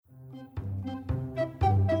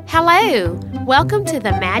Hello! Welcome to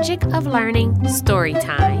the Magic of Learning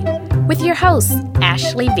Storytime with your host,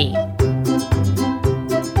 Ashley V.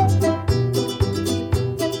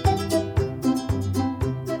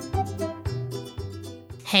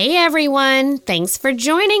 Hey everyone! Thanks for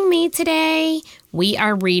joining me today. We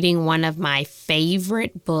are reading one of my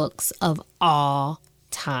favorite books of all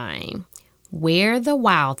time, Where the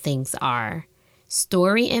Wild Things Are,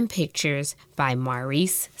 Story and Pictures by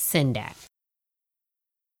Maurice Sendak.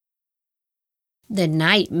 The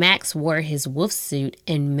night Max wore his wolf suit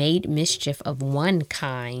and made mischief of one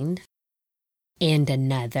kind and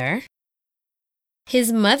another,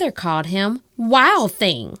 his mother called him Wild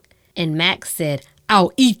Thing, and Max said,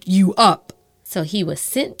 "I'll eat you up." So he was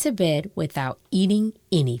sent to bed without eating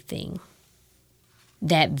anything.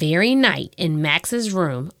 That very night in Max's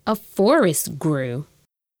room, a forest grew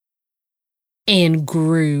and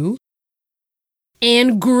grew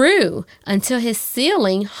and grew until his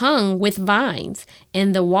ceiling hung with vines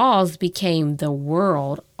and the walls became the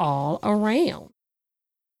world all around.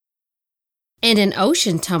 And an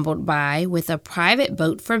ocean tumbled by with a private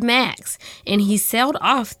boat for Max, and he sailed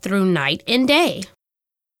off through night and day.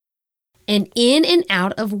 And in and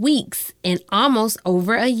out of weeks and almost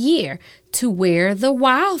over a year to where the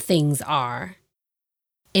wild things are.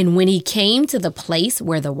 And when he came to the place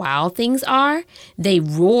where the wild things are, they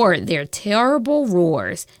roared their terrible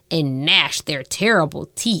roars and gnashed their terrible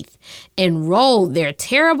teeth and rolled their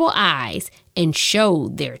terrible eyes and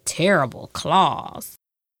showed their terrible claws.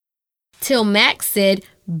 Till Max said,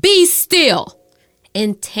 "Be still,"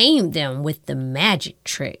 and tamed them with the magic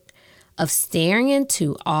trick of staring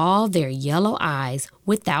into all their yellow eyes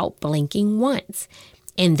without blinking once.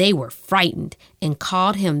 And they were frightened and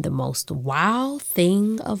called him the most wild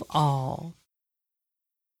thing of all,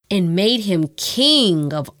 and made him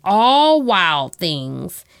king of all wild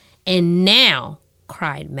things. And now,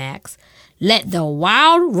 cried Max, let the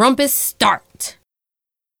wild rumpus start.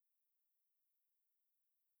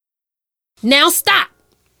 "Now stop,"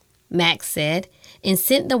 Max said, and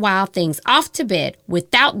sent the wild things off to bed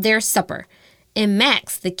without their supper. And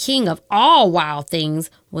Max, the king of all wild things,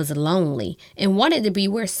 was lonely and wanted to be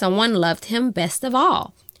where someone loved him best of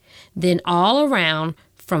all. Then all around,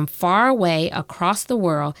 from far away across the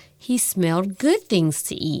world, he smelled good things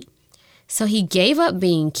to eat. So he gave up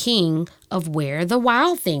being king of where the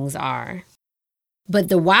wild things are. But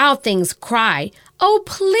the wild things cried, "Oh,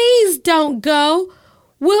 please don't go.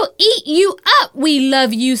 We'll eat you up, we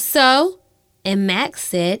love you so." And Max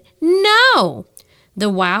said, "No." The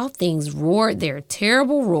wild things roared their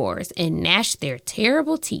terrible roars and gnashed their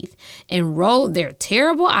terrible teeth and rolled their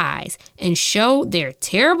terrible eyes and showed their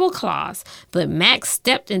terrible claws. But Max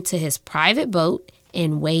stepped into his private boat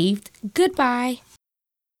and waved goodbye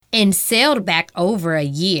and sailed back over a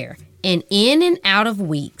year and in and out of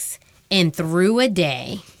weeks and through a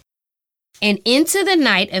day and into the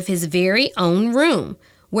night of his very own room,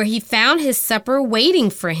 where he found his supper waiting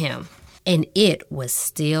for him, and it was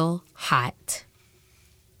still hot.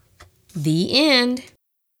 The end.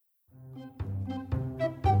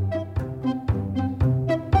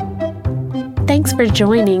 Thanks for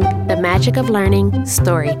joining the Magic of Learning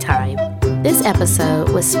Storytime. This episode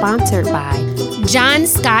was sponsored by John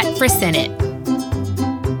Scott for Senate.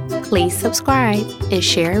 Please subscribe and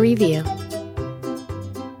share a review.